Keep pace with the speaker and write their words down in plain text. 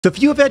So if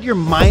you have had your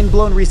mind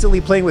blown recently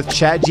playing with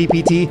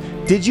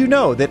ChatGPT, did you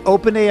know that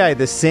OpenAI,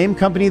 the same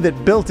company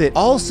that built it,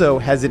 also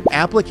has an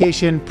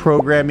application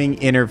programming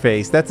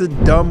interface? That's a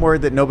dumb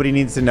word that nobody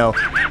needs to know.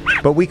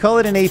 But we call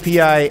it an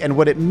API, and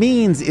what it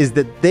means is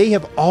that they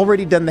have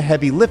already done the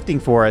heavy lifting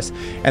for us,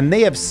 and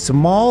they have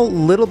small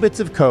little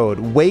bits of code,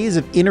 ways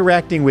of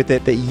interacting with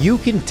it that you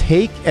can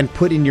take and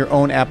put in your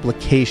own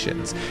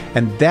applications.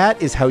 And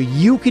that is how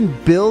you can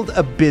build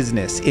a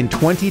business in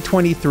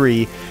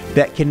 2023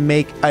 that can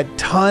make a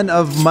ton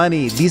of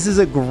money. This is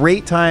a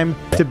great time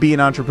to be an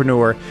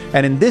entrepreneur.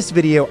 And in this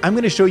video, I'm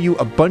going to show you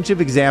a bunch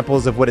of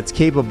examples of what it's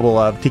capable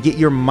of to get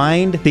your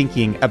mind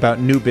thinking about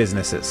new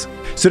businesses.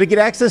 So to get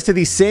access to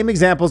these same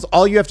examples,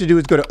 all you have to do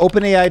is go to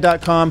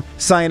openai.com,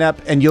 sign up,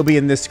 and you'll be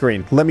in this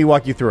screen. Let me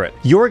walk you through it.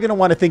 You're going to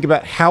want to think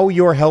about how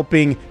you're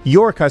helping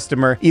your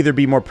customer either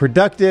be more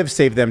productive,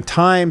 save them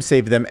time,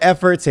 save them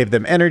effort, save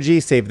them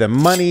energy, save them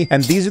money.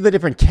 And these are the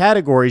different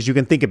categories you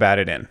can think about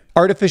it in.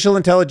 Artificial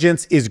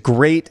intelligence is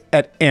great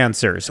at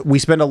answers. We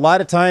spend a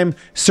lot of time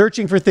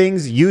searching for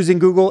things, using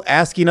Google,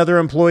 asking other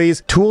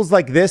employees. Tools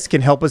like this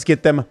can help us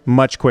get them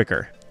much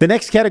quicker. The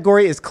next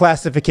category is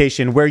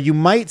classification, where you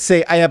might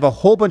say, I have a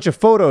whole bunch of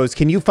photos.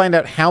 Can you find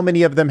out how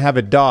many of them have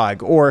a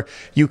dog? Or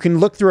you can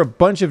look through a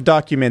bunch of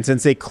documents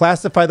and say,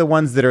 classify the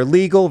ones that are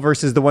legal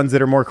versus the ones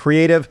that are more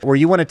creative, or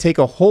you want to take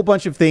a whole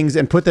bunch of things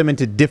and put them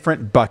into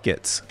different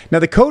buckets. Now,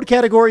 the code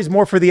category is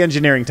more for the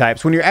engineering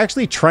types. When you're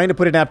actually trying to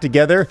put an app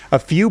together, a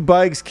few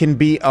bugs can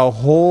be a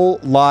whole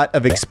lot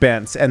of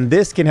expense. And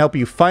this can help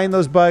you find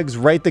those bugs,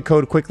 write the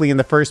code quickly in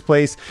the first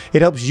place.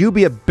 It helps you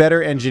be a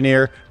better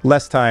engineer,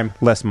 less time,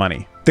 less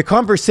money. The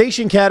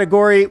conversation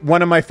category,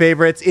 one of my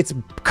favorites. It's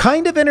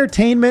kind of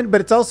entertainment,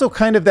 but it's also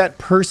kind of that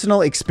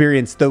personal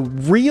experience, the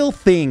real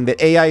thing that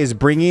AI is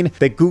bringing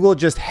that Google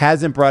just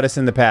hasn't brought us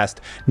in the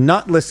past.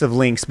 Not lists of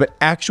links, but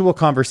actual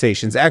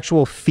conversations,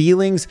 actual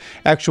feelings,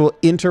 actual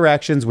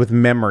interactions with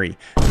memory.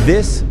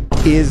 This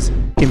is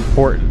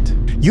important.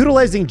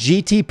 Utilizing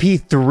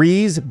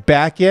GPT-3's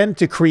backend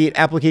to create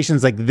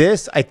applications like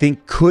this, I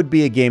think could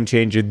be a game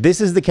changer.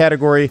 This is the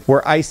category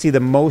where I see the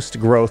most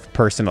growth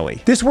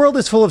personally. This world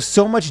is full of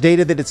so much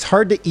data that it's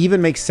hard to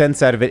even make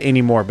sense out of it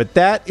anymore, but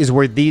that is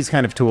where these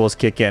kind of tools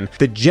kick in.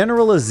 The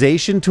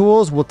generalization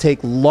tools will take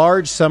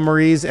large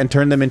summaries and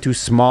turn them into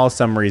small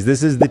summaries.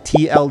 This is the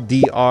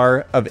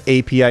TLDR of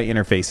API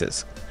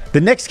interfaces. The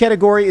next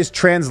category is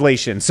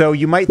translation. So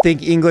you might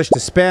think English to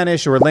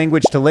Spanish or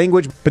language to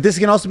language, but this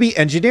can also be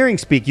engineering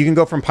speak. You can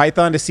go from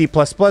Python to C++,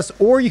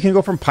 or you can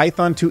go from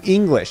Python to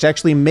English. It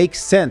actually makes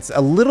sense,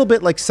 a little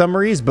bit like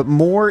summaries, but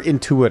more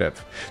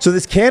intuitive. So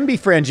this can be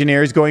for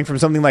engineers going from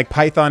something like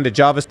Python to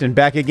Java and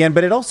back again,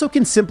 but it also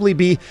can simply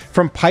be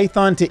from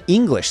Python to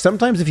English.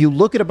 Sometimes if you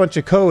look at a bunch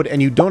of code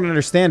and you don't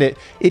understand it,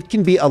 it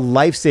can be a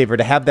lifesaver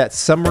to have that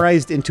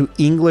summarized into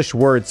English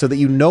words so that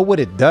you know what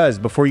it does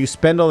before you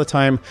spend all the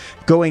time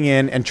going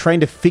in and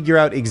trying to figure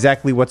out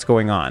exactly what's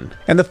going on.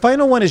 And the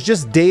final one is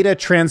just data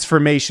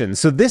transformation.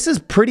 So this is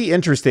pretty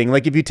interesting.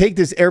 Like if you take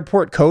this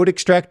airport code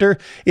extractor,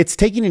 it's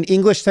taking an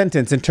English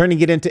sentence and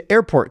turning it into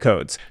airport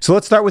codes. So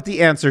let's start with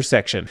the answer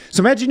section.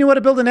 So imagine you want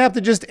to build an app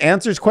that just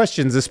answers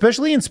questions,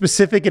 especially in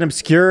specific and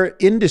obscure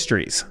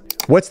industries.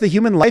 What's the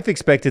human life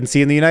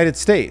expectancy in the United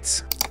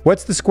States?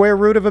 What's the square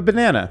root of a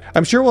banana?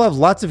 I'm sure we'll have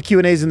lots of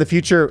Q&As in the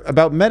future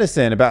about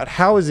medicine, about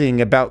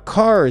housing, about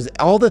cars,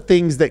 all the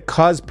things that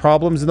cause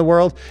problems in the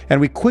world,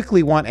 and we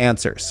quickly want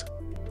answers.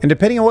 And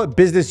depending on what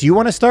business you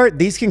want to start,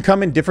 these can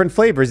come in different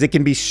flavors. It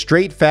can be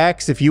straight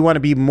facts if you want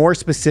to be more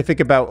specific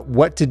about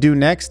what to do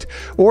next,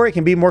 or it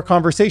can be more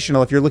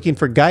conversational if you're looking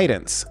for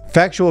guidance.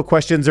 Factual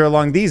questions are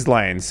along these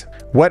lines.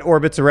 What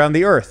orbits around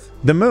the Earth?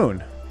 The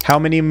moon. How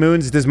many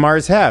moons does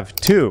Mars have?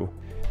 2.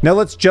 Now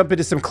let's jump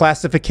into some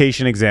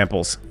classification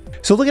examples.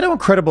 So look at how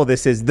incredible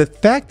this is. The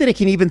fact that it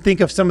can even think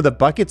of some of the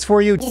buckets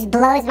for you just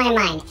blows my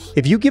mind.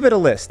 If you give it a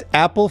list,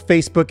 Apple,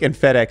 Facebook, and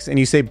FedEx, and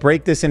you say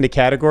break this into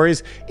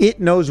categories, it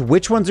knows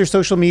which ones are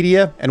social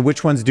media and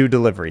which ones do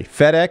delivery.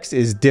 FedEx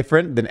is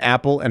different than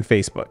Apple and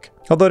Facebook.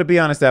 Although to be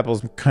honest,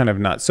 Apple's kind of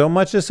not so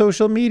much a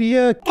social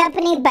media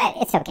company, but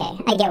it's okay.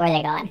 I get where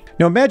they're going.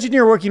 Now imagine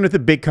you're working with a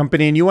big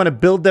company and you want to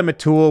build them a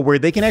tool where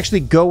they can actually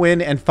go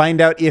in and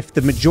find out if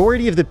the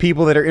majority of the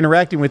people that are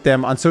interacting with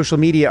them on social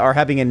media are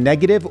having a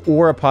negative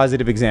or a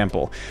positive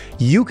example.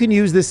 You can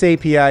use this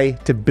API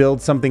to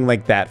build something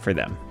like that for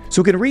them.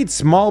 So it can read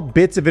small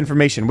bits of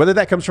information, whether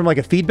that comes from like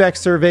a feedback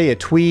survey, a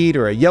tweet,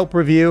 or a Yelp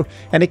review,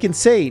 and it can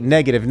say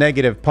negative,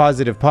 negative,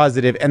 positive,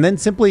 positive, and then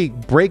simply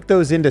break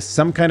those into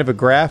some kind of a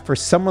graph for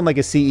someone like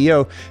a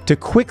CEO to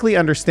quickly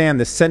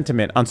understand the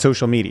sentiment on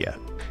social media.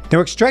 Now,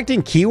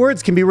 extracting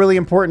keywords can be really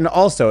important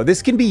also.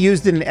 This can be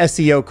used in an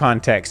SEO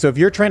context. So if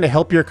you're trying to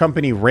help your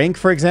company rank,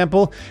 for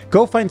example,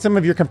 go find some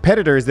of your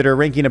competitors that are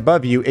ranking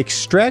above you,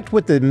 extract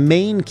what the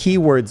main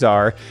keywords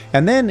are,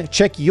 and then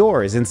check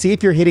yours and see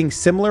if you're hitting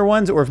similar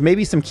ones or if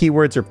maybe some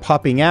keywords are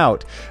popping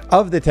out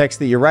of the text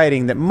that you're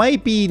writing that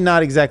might be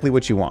not exactly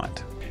what you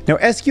want. Now,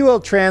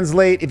 SQL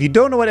Translate, if you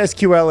don't know what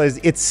SQL is,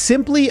 it's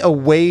simply a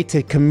way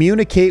to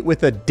communicate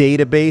with a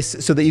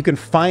database so that you can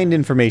find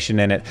information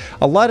in it.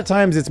 A lot of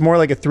times it's more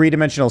like a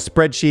three-dimensional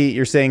spreadsheet.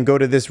 You're saying, go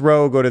to this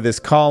row, go to this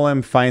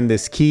column, find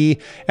this key,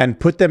 and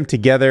put them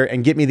together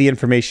and get me the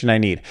information I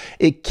need.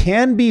 It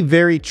can be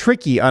very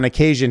tricky on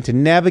occasion to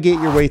navigate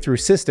your way through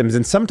systems,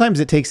 and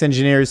sometimes it takes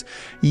engineers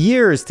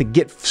years to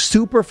get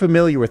super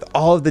familiar with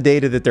all of the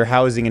data that they're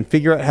housing and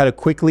figure out how to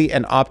quickly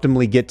and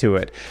optimally get to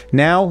it.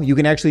 Now, you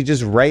can actually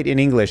just write in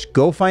English,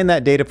 go find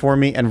that data for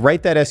me and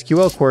write that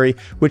SQL query,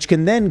 which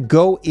can then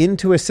go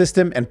into a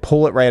system and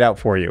pull it right out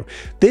for you.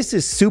 This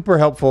is super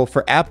helpful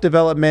for app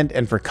development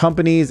and for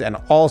companies and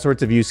all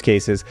sorts of use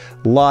cases.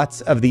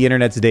 Lots of the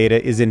internet's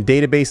data is in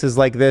databases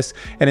like this,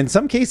 and in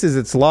some cases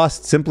it's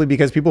lost simply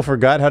because people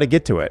forgot how to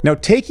get to it. Now,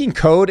 taking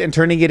code and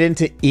turning it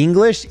into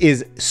English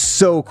is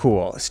so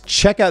cool.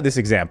 Check out this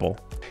example.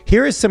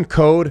 Here is some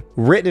code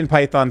written in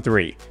Python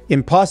 3.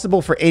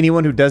 Impossible for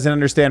anyone who doesn't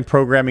understand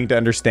programming to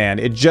understand.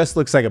 It just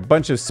looks like a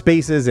bunch of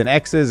spaces and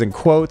X's and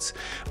quotes.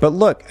 But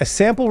look, a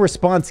sample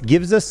response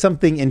gives us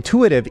something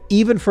intuitive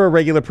even for a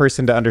regular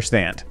person to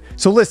understand.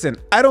 So listen,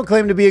 I don't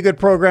claim to be a good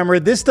programmer.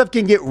 This stuff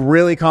can get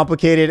really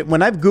complicated.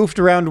 When I've goofed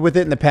around with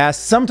it in the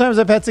past, sometimes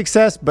I've had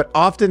success, but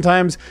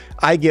oftentimes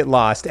I get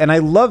lost. And I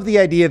love the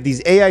idea of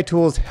these AI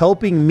tools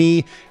helping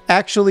me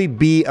actually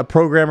be a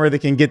programmer that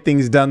can get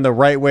things done the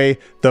right way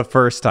the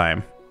first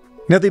time.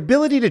 Now, the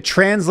ability to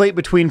translate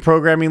between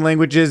programming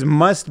languages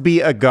must be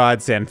a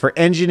godsend for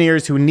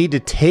engineers who need to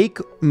take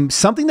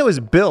something that was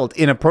built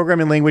in a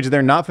programming language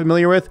they're not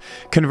familiar with,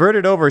 convert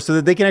it over so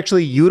that they can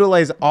actually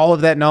utilize all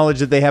of that knowledge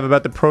that they have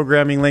about the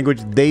programming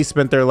language they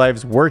spent their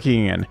lives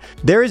working in.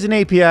 There is an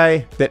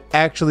API that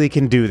actually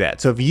can do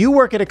that. So if you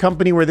work at a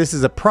company where this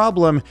is a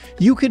problem,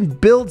 you can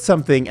build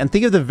something and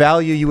think of the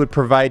value you would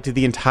provide to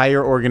the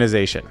entire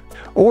organization.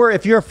 Or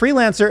if you're a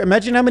freelancer,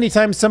 imagine how many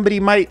times somebody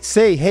might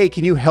say, hey,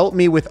 can you help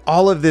me with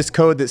all of this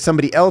code that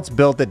somebody else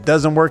built that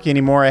doesn't work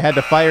anymore? I had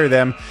to fire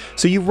them.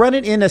 So you run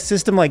it in a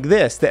system like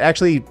this that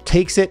actually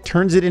takes it,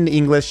 turns it into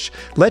English,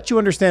 lets you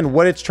understand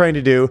what it's trying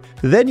to do.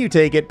 Then you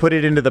take it, put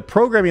it into the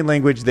programming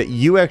language that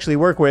you actually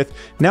work with.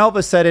 Now all of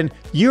a sudden,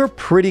 you're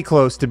pretty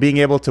close to being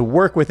able to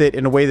work with it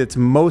in a way that's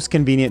most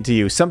convenient to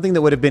you, something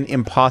that would have been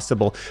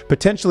impossible,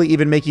 potentially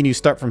even making you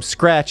start from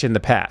scratch in the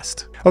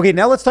past. Okay,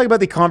 now let's talk about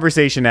the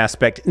conversation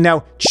aspect.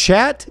 Now,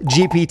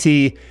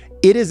 ChatGPT,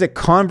 it is a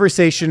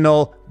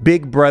conversational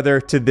big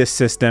brother to this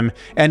system,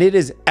 and it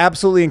is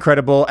absolutely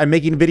incredible. I'm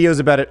making videos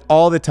about it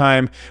all the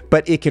time,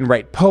 but it can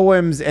write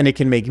poems, and it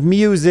can make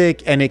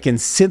music, and it can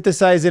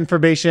synthesize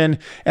information,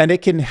 and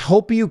it can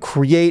help you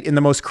create in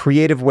the most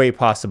creative way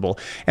possible.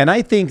 And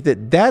I think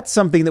that that's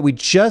something that we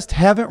just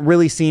haven't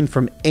really seen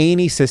from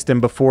any system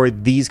before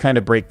these kind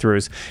of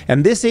breakthroughs.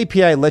 And this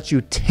API lets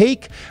you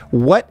take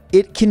what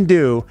it can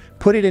do,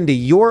 put it into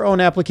your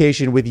own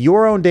application with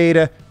your own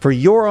data for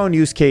your own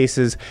use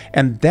cases,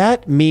 and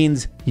that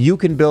means you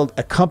can build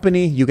a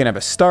company, you can have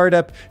a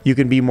startup, you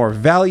can be more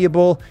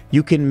valuable,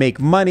 you can make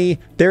money.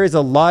 There is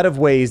a lot of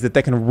ways that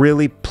can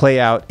really play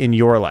out in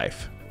your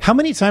life. How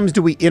many times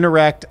do we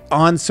interact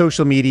on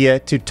social media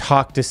to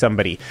talk to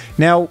somebody?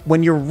 Now,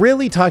 when you're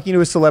really talking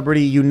to a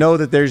celebrity, you know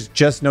that there's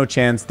just no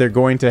chance they're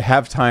going to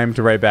have time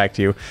to write back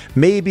to you.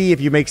 Maybe if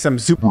you make some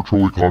super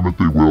trolly comment,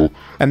 they will.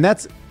 And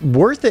that's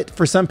worth it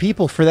for some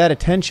people for that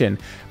attention.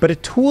 But a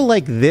tool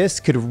like this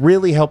could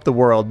really help the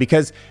world,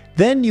 because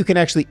then you can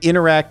actually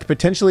interact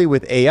potentially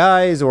with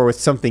AIs or with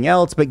something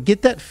else, but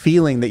get that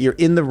feeling that you're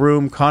in the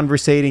room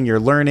conversating, you're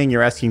learning,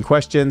 you're asking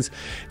questions.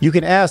 You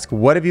can ask,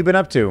 what have you been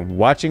up to?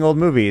 Watching old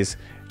movies.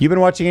 You've been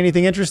watching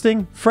anything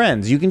interesting?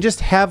 Friends. You can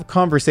just have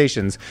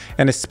conversations.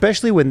 And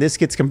especially when this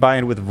gets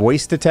combined with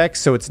voice to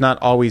text, so it's not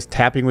always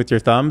tapping with your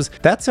thumbs,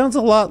 that sounds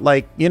a lot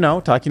like, you know,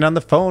 talking on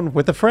the phone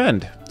with a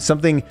friend.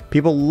 Something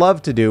people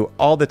love to do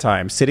all the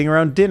time, sitting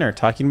around dinner,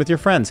 talking with your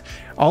friends.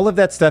 All of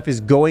that stuff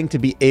is going to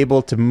be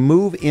able to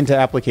move into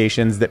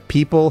applications that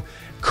people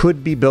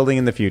could be building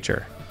in the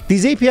future.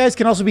 These APIs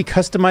can also be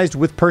customized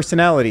with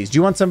personalities. Do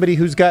you want somebody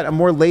who's got a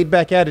more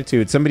laid-back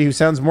attitude? Somebody who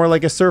sounds more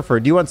like a surfer?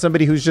 Do you want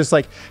somebody who's just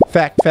like,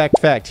 fact, fact,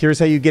 fact, here's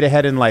how you get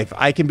ahead in life.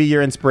 I can be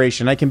your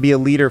inspiration. I can be a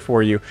leader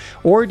for you.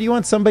 Or do you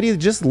want somebody to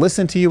just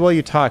listen to you while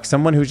you talk?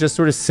 Someone who's just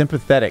sort of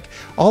sympathetic.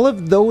 All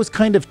of those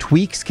kind of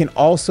tweaks can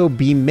also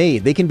be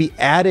made. They can be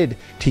added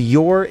to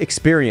your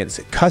experience,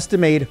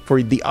 custom-made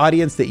for the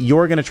audience that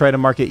you're going to try to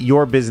market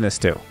your business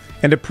to.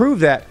 And to prove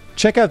that,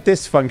 check out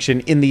this function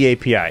in the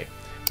API.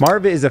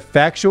 Marva is a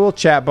factual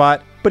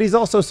chatbot, but he's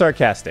also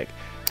sarcastic.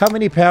 How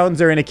many pounds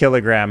are in a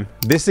kilogram?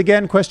 This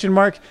again, question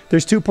mark?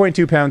 There's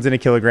 2.2 pounds in a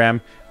kilogram.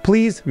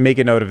 Please make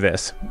a note of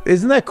this.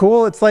 Isn't that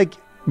cool? It's like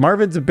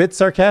Marvin's a bit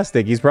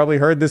sarcastic. He's probably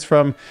heard this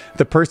from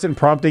the person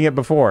prompting it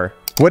before.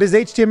 What does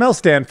HTML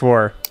stand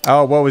for?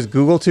 Oh, what was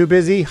Google too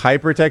busy?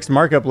 Hypertext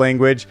markup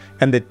language.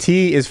 And the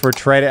T is for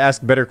try to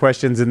ask better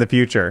questions in the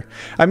future.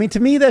 I mean, to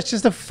me, that's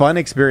just a fun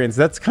experience.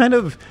 That's kind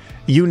of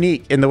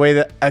unique in the way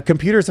that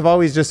computers have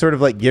always just sort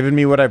of like given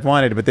me what I've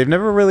wanted, but they've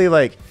never really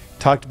like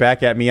talked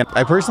back at me. And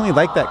I personally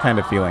like that kind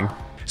of feeling.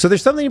 So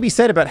there's something to be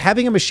said about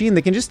having a machine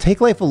that can just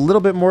take life a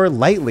little bit more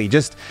lightly,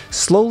 just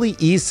slowly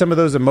ease some of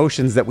those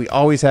emotions that we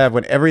always have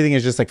when everything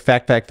is just like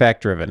fact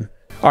driven.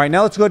 All right,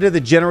 now let's go to the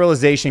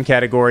generalization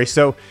category.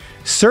 So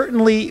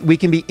certainly we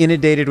can be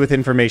inundated with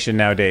information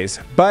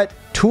nowadays, but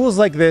tools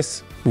like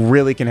this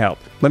really can help.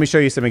 Let me show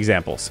you some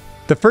examples.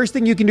 The first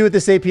thing you can do with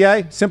this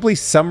API, simply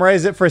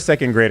summarize it for a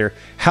second grader.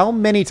 How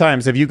many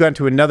times have you gone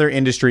to another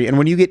industry and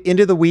when you get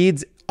into the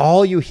weeds,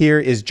 all you hear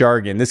is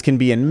jargon? This can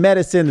be in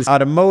medicine,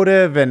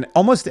 automotive, and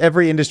almost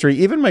every industry.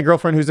 Even my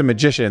girlfriend who's a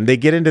magician, they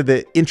get into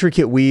the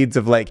intricate weeds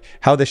of like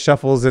how the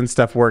shuffles and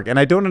stuff work, and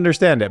I don't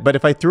understand it. But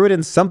if I threw it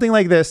in something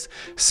like this,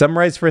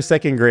 summarized for a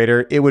second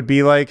grader, it would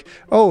be like,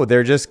 oh,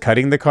 they're just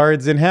cutting the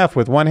cards in half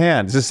with one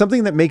hand. This is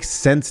something that makes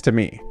sense to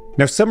me.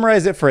 Now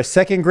summarize it for a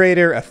second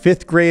grader, a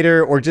fifth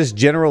grader, or just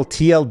general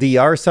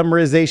TLDR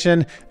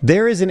summarization.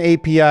 There is an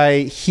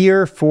API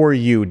here for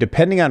you.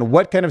 Depending on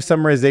what kind of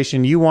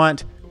summarization you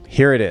want,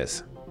 here it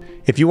is.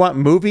 If you want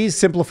movies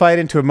simplified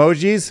into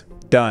emojis,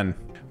 done.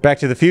 Back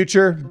to the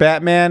Future,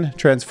 Batman,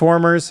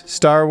 Transformers,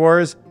 Star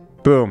Wars,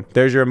 boom,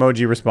 there's your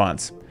emoji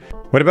response.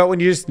 What about when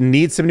you just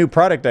need some new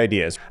product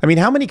ideas? I mean,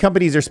 how many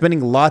companies are spending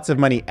lots of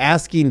money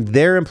asking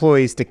their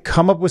employees to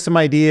come up with some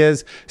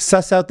ideas,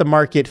 suss out the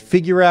market,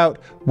 figure out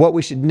what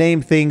we should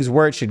name things,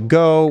 where it should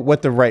go,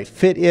 what the right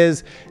fit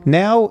is?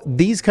 Now,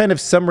 these kind of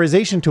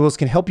summarization tools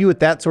can help you with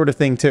that sort of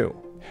thing too.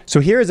 So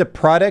here is a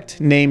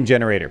product name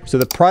generator. So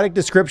the product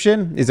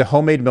description is a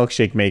homemade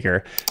milkshake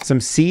maker.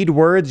 Some seed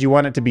words, you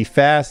want it to be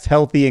fast,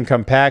 healthy, and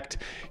compact.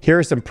 Here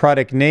are some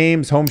product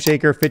names: home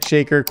shaker, fit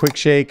shaker, quick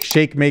shake,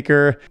 shake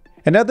maker.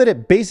 And now that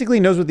it basically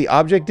knows what the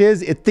object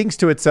is, it thinks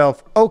to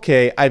itself,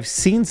 okay, I've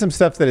seen some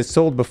stuff that is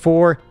sold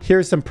before.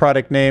 Here's some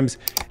product names: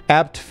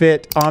 Apt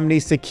Fit, Omni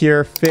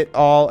Secure, Fit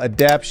All,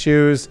 Adapt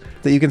Shoes,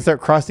 that you can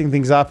start crossing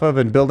things off of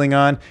and building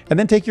on. And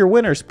then take your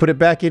winners, put it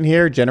back in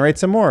here, generate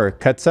some more,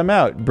 cut some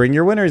out, bring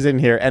your winners in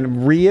here,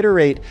 and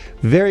reiterate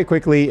very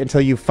quickly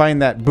until you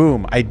find that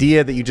boom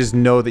idea that you just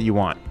know that you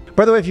want.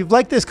 By the way, if you've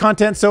liked this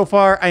content so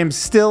far, I am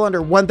still under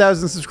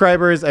 1,000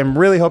 subscribers. I'm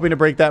really hoping to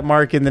break that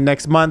mark in the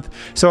next month.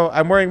 So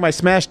I'm wearing my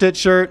Smashed It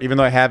shirt, even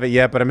though I haven't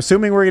yet, but I'm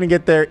assuming we're going to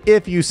get there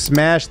if you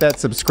smash that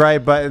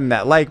subscribe button,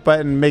 that like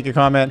button, make a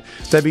comment.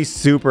 That'd be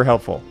super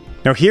helpful.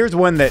 Now here's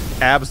one that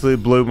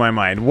absolutely blew my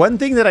mind. One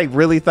thing that I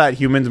really thought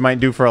humans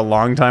might do for a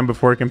long time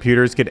before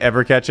computers could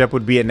ever catch up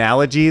would be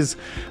analogies.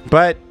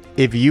 But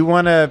if you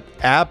want an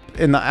app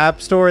in the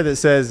App Store that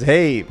says,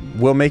 hey,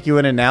 we'll make you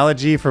an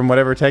analogy from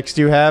whatever text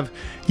you have,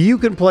 you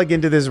can plug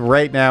into this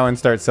right now and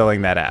start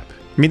selling that app.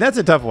 I mean, that's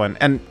a tough one.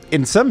 And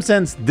in some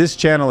sense, this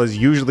channel is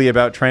usually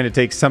about trying to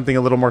take something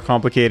a little more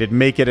complicated,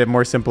 make it a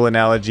more simple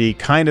analogy,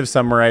 kind of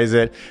summarize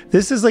it.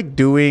 This is like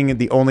doing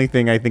the only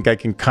thing I think I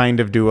can kind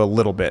of do a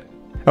little bit.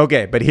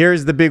 Okay, but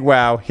here's the big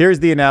wow.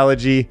 Here's the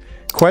analogy.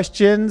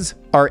 Questions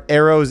are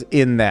arrows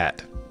in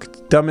that.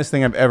 Dumbest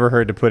thing I've ever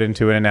heard to put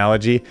into an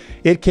analogy.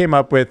 It came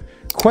up with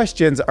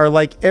questions are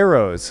like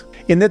arrows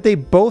in that they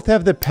both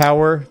have the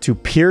power to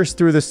pierce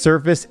through the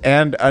surface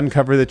and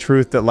uncover the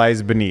truth that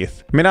lies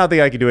beneath. I mean, I don't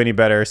think I could do any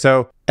better.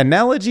 So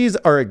analogies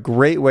are a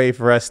great way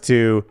for us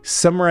to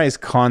summarize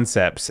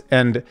concepts,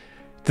 and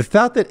the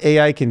thought that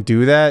AI can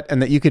do that and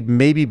that you could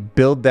maybe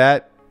build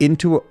that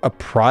into a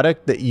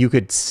product that you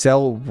could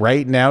sell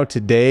right now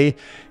today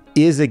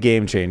is a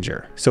game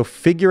changer. So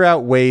figure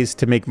out ways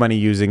to make money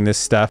using this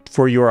stuff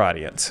for your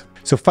audience.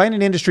 So find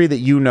an industry that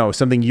you know,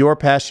 something you're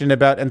passionate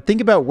about, and think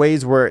about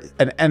ways where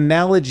an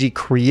analogy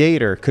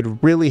creator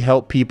could really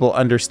help people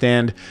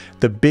understand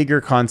the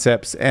bigger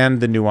concepts and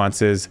the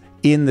nuances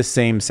in the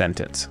same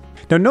sentence.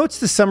 Now, notes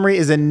to summary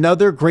is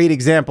another great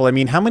example. I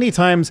mean, how many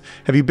times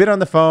have you been on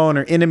the phone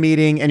or in a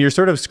meeting and you're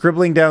sort of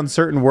scribbling down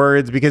certain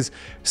words because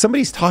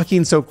somebody's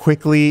talking so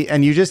quickly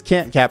and you just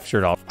can't capture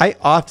it all? I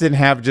often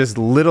have just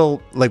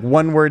little, like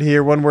one word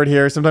here, one word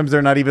here. Sometimes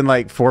they're not even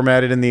like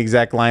formatted in the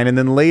exact line. And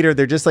then later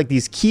they're just like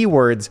these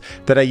keywords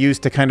that I use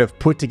to kind of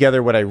put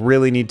together what I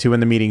really need to when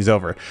the meeting's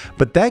over.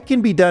 But that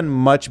can be done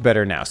much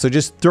better now. So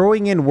just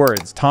throwing in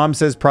words, Tom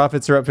says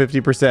profits are up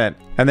 50%,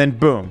 and then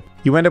boom,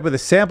 you end up with a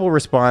sample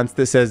response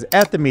that says,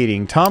 at the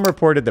meeting, Tom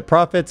reported that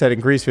profits had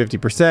increased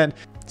 50%,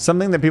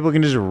 something that people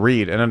can just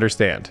read and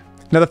understand.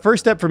 Now, the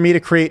first step for me to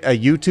create a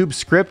YouTube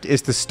script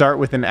is to start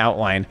with an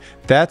outline.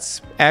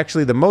 That's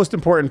actually the most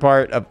important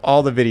part of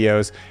all the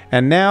videos.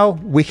 And now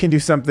we can do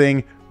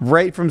something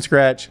right from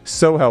scratch,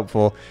 so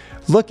helpful.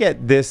 Look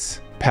at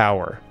this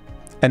power,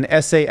 an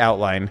essay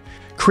outline.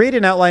 Create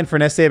an outline for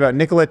an essay about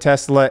Nikola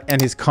Tesla and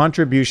his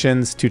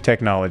contributions to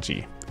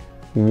technology.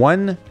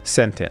 One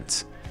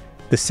sentence.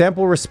 The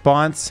sample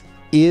response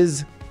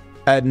is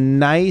a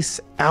nice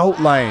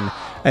outline,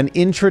 an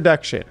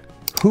introduction.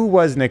 Who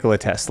was Nikola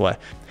Tesla?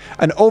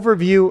 An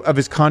overview of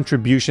his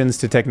contributions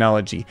to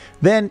technology.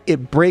 Then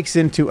it breaks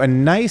into a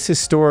nice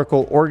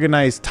historical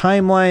organized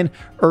timeline,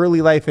 early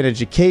life and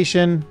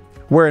education,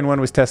 where and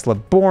when was Tesla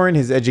born,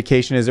 his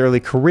education, his early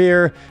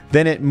career.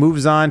 Then it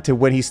moves on to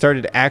when he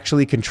started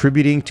actually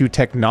contributing to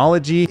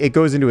technology. It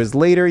goes into his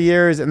later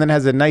years and then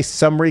has a nice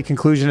summary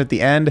conclusion at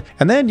the end.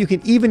 And then you can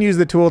even use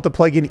the tool to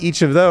plug in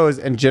each of those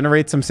and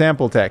generate some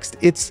sample text.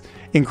 It's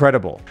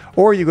incredible.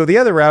 Or you go the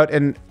other route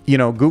and,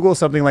 Google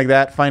something like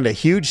that, find a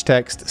huge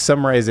text,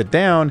 summarize it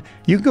down.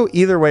 You can go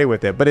either way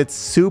with it, but it's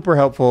super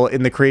helpful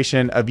in the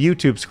creation of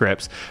YouTube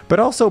scripts, but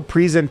also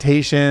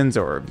presentations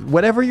or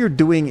whatever you're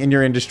doing in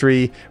your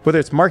industry, whether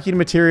it's marketing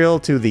material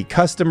to the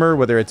customer,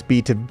 whether it's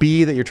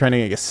B2B that you're trying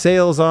to get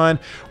sales on,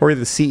 or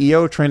the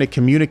CEO trying to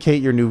communicate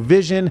your new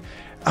vision.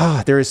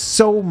 There is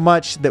so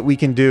much that we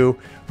can do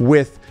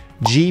with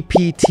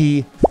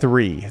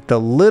GPT-3, the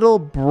little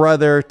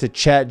brother to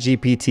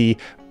ChatGPT,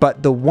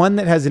 but the one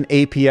that has an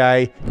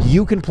API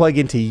you can plug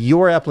into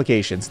your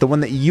applications, the one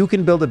that you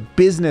can build a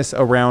business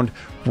around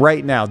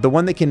right now, the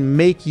one that can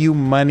make you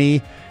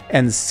money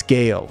and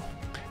scale.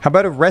 How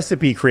about a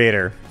recipe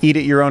creator? Eat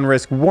at your own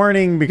risk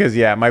warning, because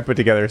it might put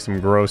together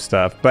some gross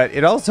stuff, but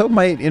it also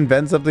might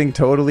invent something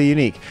totally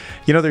unique.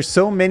 There's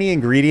so many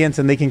ingredients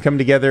and they can come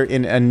together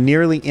in a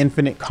nearly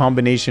infinite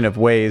combination of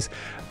ways,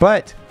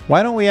 but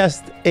why don't we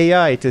ask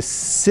AI to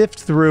sift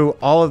through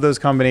all of those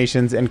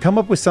combinations and come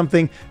up with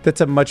something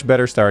that's a much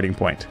better starting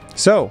point?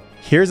 So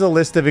here's a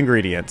list of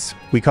ingredients.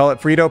 We call it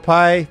Frito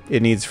pie.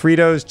 It needs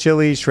Fritos,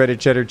 chili, shredded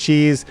cheddar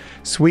cheese,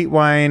 sweet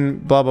wine,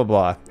 blah, blah,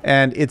 blah.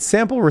 And its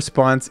sample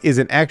response is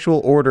an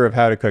actual order of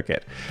how to cook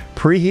it.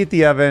 Preheat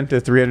the oven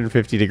to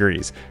 350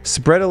 degrees.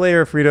 Spread a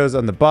layer of Fritos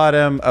on the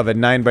bottom of a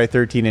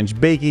 9x13-inch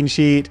baking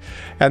sheet.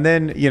 And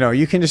then,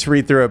 you can just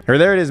read through it. Or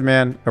there it is,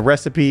 man. A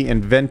recipe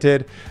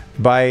invented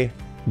by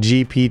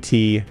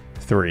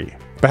GPT-3.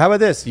 But how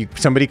about this?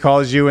 Somebody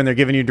calls you and they're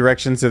giving you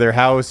directions to their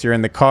house. You're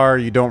in the car.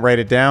 You don't write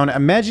it down.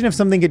 Imagine if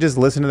something could just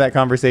listen to that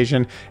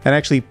conversation and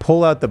actually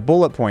pull out the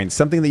bullet points,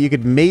 something that you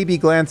could maybe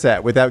glance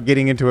at without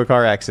getting into a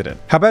car accident.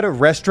 How about a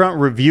restaurant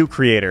review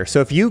creator? So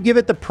if you give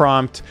it the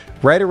prompt,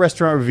 write a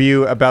restaurant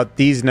review about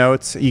these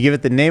notes. You give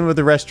it the name of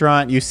the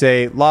restaurant. You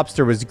say,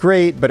 lobster was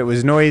great, but it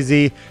was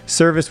noisy.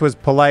 Service was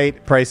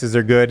polite. Prices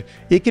are good.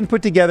 It can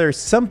put together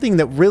something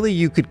that really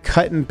you could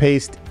cut and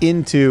paste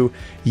into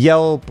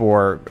Yelp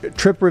or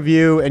Trip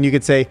Review. And you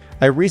could say,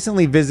 I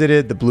recently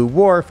visited the Blue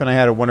Wharf and I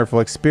had a wonderful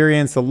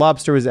experience. The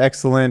lobster was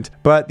excellent,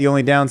 but the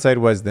only downside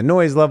was the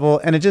noise level.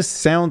 And it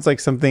just sounds like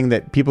something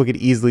that people could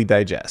easily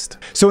digest.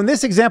 So in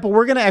this example,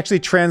 we're going to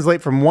actually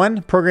translate from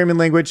one programming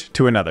language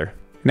to another.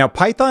 Now,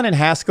 Python and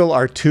Haskell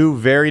are two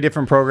very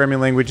different programming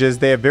languages.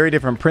 They have very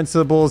different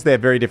principles. They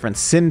have very different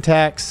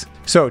syntax.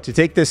 So to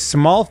take this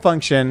small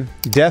function,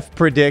 def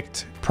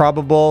predict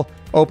probable,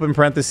 open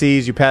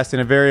parentheses, you pass in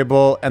a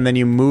variable, and then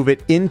you move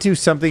it into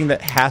something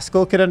that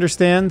Haskell could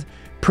understand,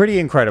 pretty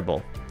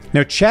incredible.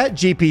 Now,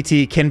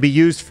 ChatGPT can be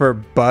used for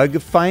bug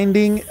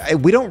finding.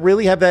 We don't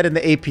really have that in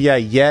the API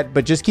yet,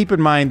 but just keep in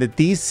mind that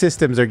these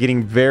systems are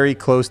getting very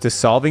close to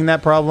solving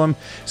that problem.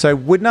 So I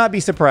would not be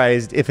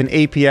surprised if an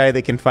API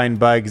that can find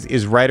bugs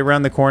is right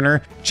around the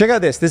corner. Check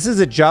out this. This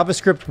is a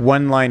JavaScript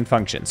one-line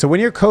function. So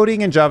when you're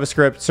coding in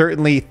JavaScript,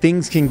 certainly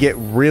things can get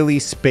really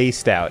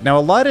spaced out. Now,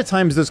 a lot of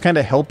times those kind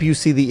of help you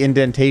see the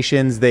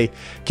indentations. They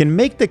can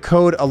make the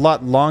code a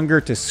lot longer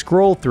to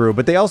scroll through,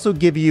 but they also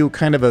give you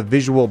kind of a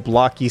visual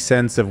blocky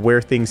sense of where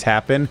things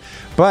happen.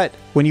 But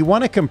when you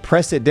want to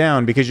compress it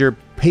down because your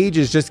page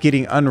is just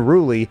getting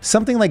unruly,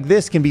 something like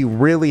this can be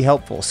really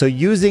helpful. So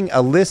using a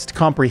list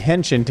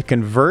comprehension to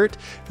convert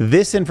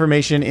this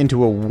information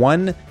into a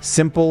one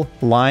simple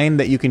line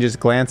that you can just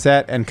glance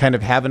at and kind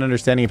of have an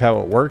understanding of how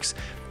it works.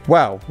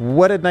 Wow,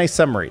 what a nice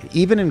summary.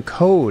 Even in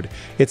code,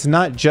 it's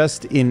not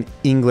just in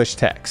English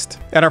text.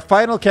 And our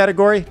final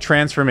category,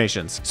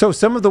 transformations. So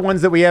some of the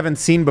ones that we haven't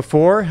seen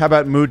before, how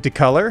about mood to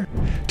color?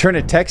 Turn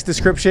a text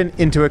description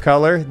into a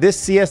color.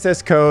 This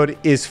CSS code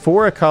is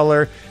for a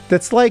color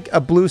that's like a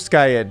blue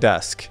sky at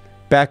dusk.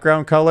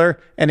 Background color,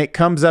 and it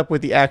comes up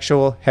with the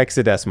actual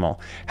hexadecimal.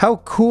 How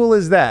cool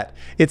is that?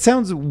 It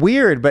sounds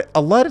weird, but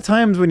a lot of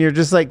times when you're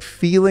just like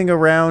feeling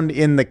around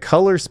in the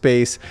color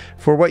space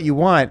for what you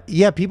want,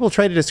 people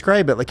try to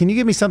describe it. Like, can you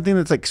give me something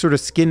that's like sort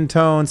of skin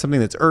tone, something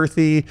that's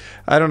earthy?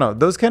 I don't know.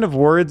 Those kind of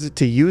words,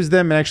 to use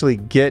them and actually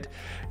get,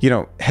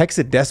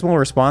 hexadecimal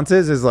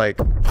responses is like...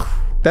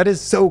 That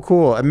is so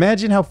cool.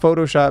 Imagine how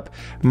Photoshop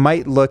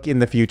might look in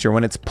the future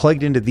when it's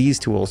plugged into these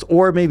tools.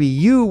 Or maybe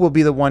you will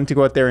be the one to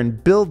go out there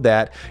and build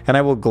that, and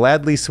I will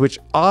gladly switch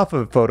off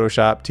of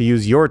Photoshop to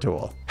use your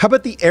tool. How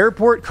about the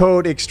airport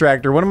code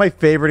extractor? One of my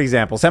favorite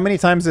examples. How many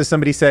times has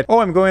somebody said, oh,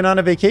 I'm going on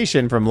a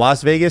vacation from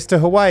Las Vegas to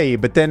Hawaii,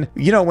 but then,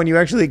 when you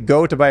actually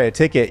go to buy a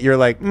ticket, you're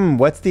like,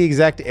 what's the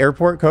exact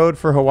airport code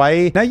for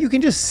Hawaii? Now you can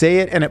just say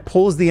it and it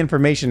pulls the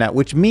information out,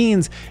 which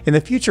means in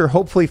the future,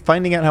 hopefully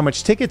finding out how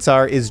much tickets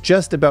are is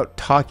just about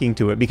talking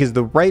to it, because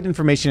the right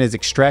information is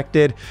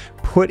extracted,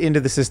 put into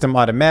the system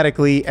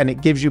automatically, and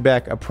it gives you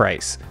back a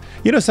price.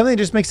 Something that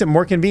just makes it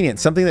more convenient,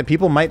 something that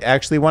people might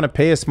actually want to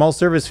pay a small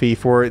service fee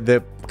for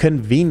the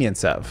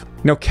convenience of.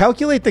 Now,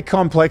 calculate the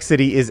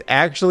complexity is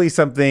actually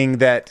something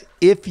that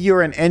if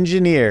you're an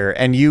engineer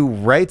and you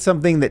write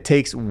something that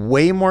takes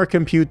way more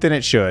compute than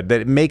it should, that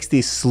it makes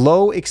the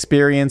slow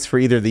experience for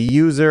either the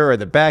user or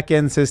the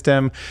back-end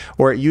system,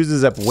 or it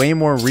uses up way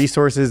more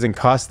resources and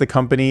costs the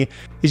company,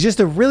 is just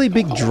a really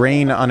big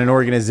drain on an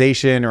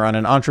organization or on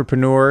an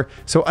entrepreneur.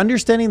 So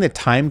understanding the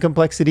time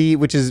complexity,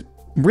 which is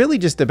really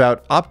just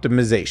about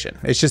optimization.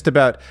 It's just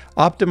about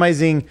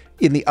optimizing,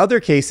 in the other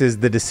cases,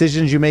 the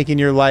decisions you make in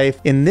your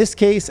life. In this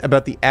case,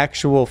 about the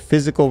actual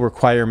physical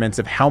requirements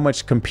of how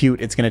much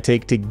compute it's going to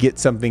take to get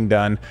something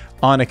done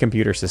on a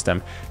computer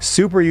system.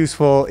 Super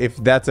useful if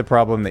that's a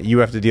problem that you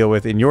have to deal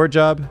with in your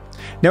job.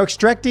 Now,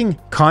 extracting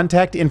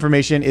contact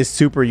information is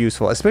super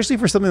useful, especially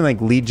for something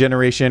like lead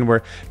generation,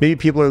 where maybe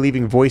people are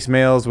leaving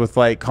voicemails with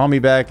like, call me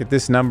back at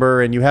this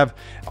number, and you have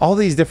all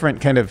these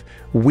different kind of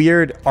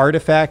weird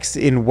artifacts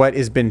in what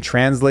has been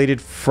translated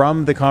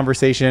from the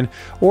conversation,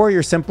 or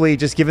you're simply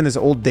just given this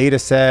old data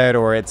set,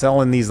 or it's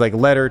all in these like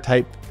letter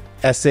type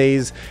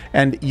essays,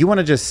 and you want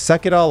to just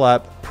suck it all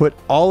up, put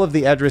all of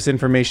the address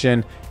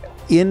information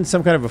in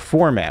some kind of a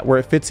format where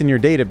it fits in your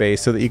database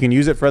so that you can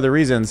use it for other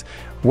reasons.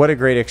 What a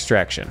great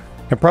extraction.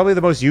 And probably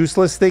the most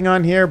useless thing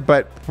on here,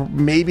 but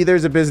maybe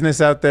there's a business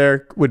out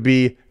there, would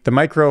be the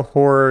micro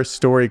horror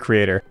story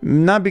creator.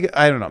 Not because,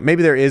 I don't know,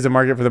 maybe there is a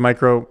market for the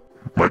micro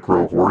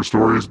horror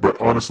stories, but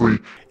honestly,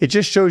 it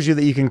just shows you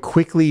that you can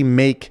quickly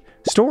make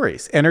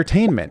stories,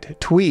 entertainment,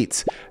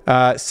 tweets,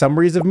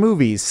 summaries of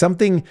movies,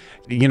 something,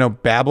 you know,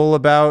 babble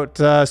about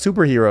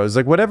superheroes,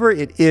 like whatever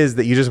it is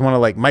that you just want to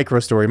like micro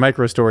story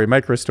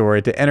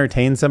to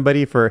entertain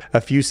somebody for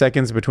a few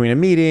seconds between a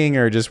meeting,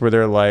 or just where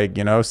they're like,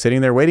 you know,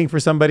 sitting there waiting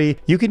for somebody.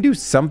 You can do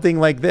something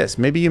like this.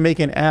 Maybe you make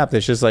an app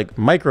that's just like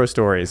micro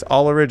stories,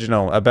 all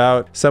original,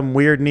 about some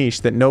weird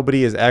niche that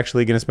nobody is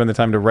actually going to spend the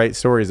time to write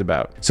stories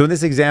about. So in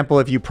this example,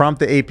 if you prompt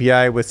the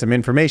API with some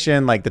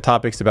information like the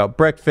topics about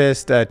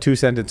breakfast,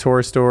 2-sentence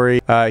horror story,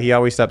 he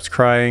always stops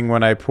crying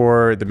when I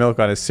pour the milk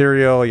on his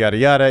cereal, yada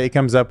yada, it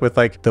comes up with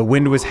like, the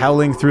wind was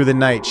howling through the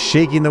night,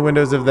 shaking the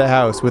windows of the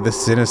house with a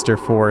sinister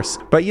force.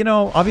 But you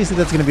know, obviously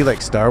that's going to be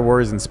like Star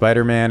Wars and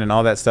Spider-Man and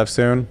all that stuff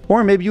soon.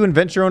 Or maybe you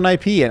invent your own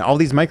IP, and all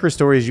these micro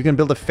stories, you can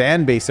build a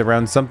fan base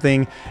around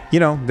something, you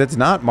know, that's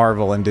not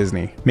Marvel and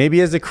Disney. Maybe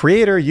as a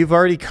creator, you've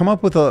already come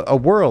up with a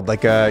world,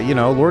 like a, you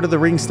know, Lord of the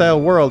Rings style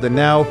world, and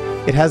now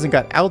it hasn't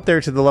got out there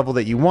to the level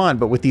that you want,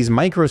 but with these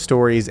micro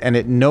stories, and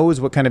it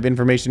knows what kind of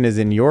information is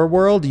in your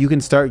world, you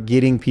can start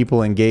getting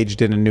people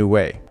engaged in a new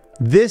way.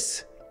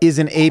 This is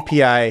an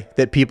API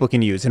that people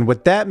can use. And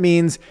what that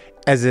means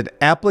as an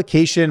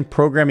application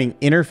programming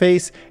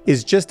interface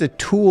is just a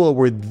tool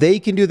where they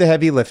can do the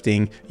heavy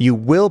lifting. You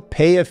will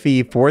pay a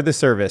fee for the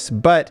service,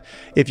 but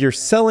if you're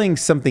selling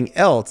something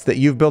else that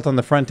you've built on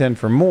the front end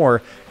for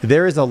more,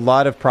 there is a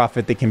lot of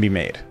profit that can be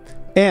made.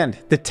 And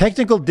the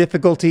technical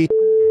difficulty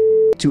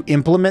to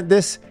implement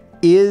this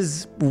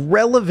is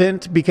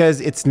relevant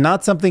because it's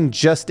not something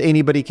just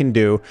anybody can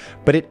do,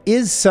 but it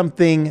is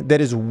something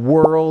that is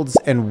worlds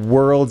and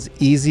worlds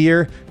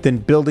easier than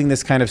building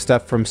this kind of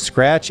stuff from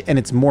scratch, and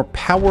it's more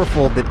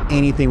powerful than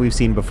anything we've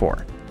seen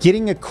before.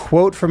 Getting a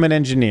quote from an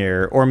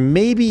engineer, or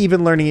maybe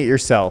even learning it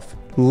yourself,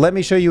 let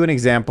me show you an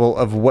example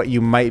of what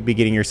you might be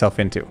getting yourself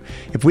into.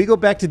 If we go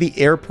back to the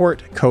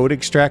airport code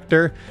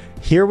extractor,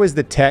 here was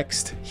the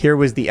text, here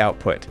was the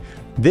output.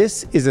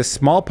 This is a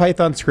small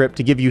Python script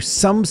to give you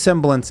some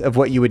semblance of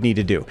what you would need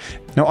to do.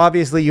 Now,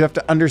 obviously, you have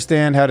to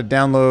understand how to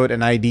download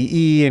an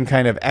IDE and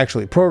kind of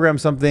actually program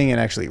something and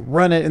actually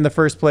run it in the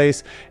first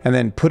place, and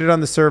then put it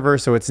on the server.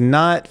 So it's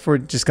not for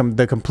just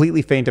the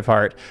completely faint of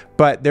heart,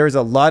 but there's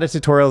a lot of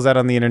tutorials out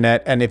on the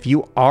internet. And if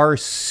you are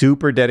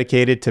super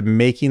dedicated to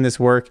making this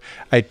work,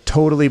 I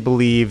totally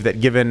believe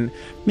that given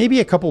maybe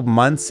a couple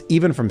months,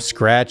 even from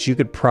scratch, you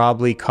could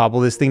probably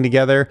cobble this thing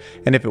together.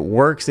 And if it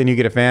works and you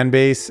get a fan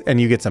base and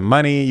you get some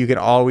money, you can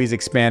always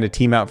expand a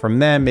team out from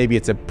them. Maybe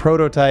it's a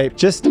prototype.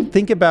 Just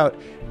think about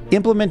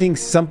implementing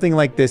something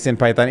like this in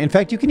Python. In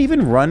fact, you can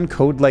even run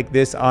code like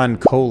this on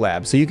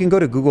Colab. So you can go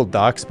to Google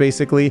Docs,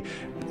 basically,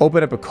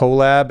 open up a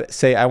Colab,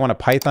 say, I want a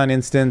Python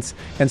instance,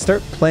 and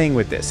start playing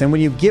with this. And when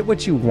you get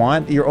what you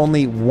want, you're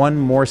only one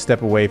more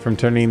step away from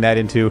turning that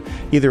into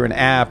either an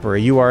app or a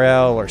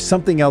URL or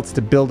something else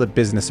to build a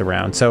business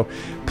around. So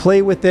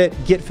play with it,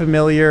 get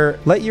familiar,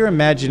 let your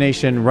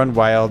imagination run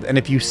wild. And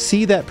if you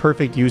see that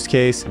perfect use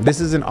case,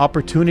 this is an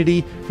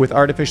opportunity with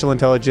artificial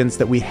intelligence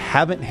that we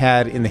haven't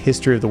had in the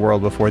history of the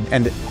world before.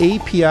 And the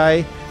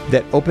API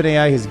that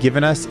OpenAI has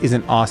given us is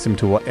an awesome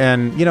tool.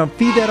 And, you know,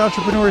 feed that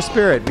entrepreneur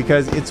spirit,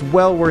 because it's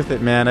well worth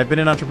it, man. I've been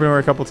an entrepreneur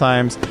a couple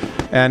times,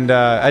 and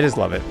I just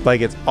love it.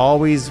 Like, it's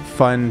always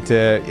fun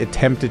to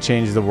attempt to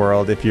change the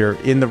world if you're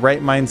in the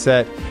right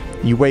mindset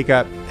you wake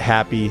up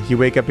happy, you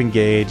wake up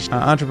engaged.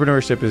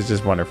 Entrepreneurship is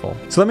just wonderful.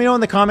 So let me know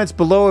in the comments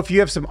below if you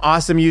have some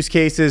awesome use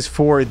cases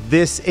for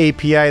this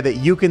API that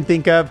you can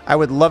think of. I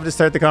would love to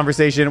start the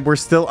conversation. We're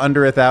still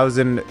under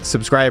 1,000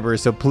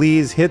 subscribers, so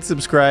please hit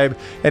subscribe.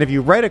 And if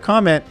you write a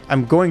comment,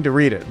 I'm going to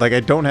read it. Like, I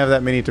don't have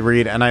that many to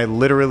read, and I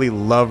literally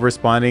love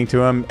responding to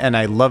them, and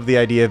I love the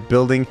idea of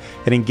building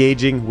and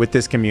engaging with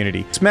this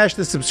community. Smash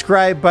the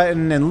subscribe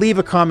button and leave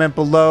a comment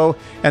below.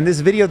 And this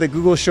video that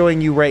Google's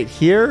showing you right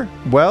here,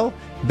 well,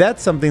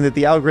 that's something that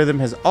the algorithm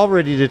has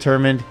already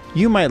determined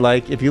you might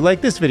like if you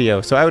like this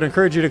video. So I would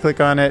encourage you to click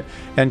on it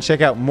and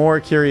check out more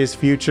Curious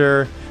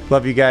Future.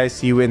 Love you guys.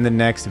 See you in the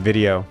next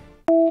video.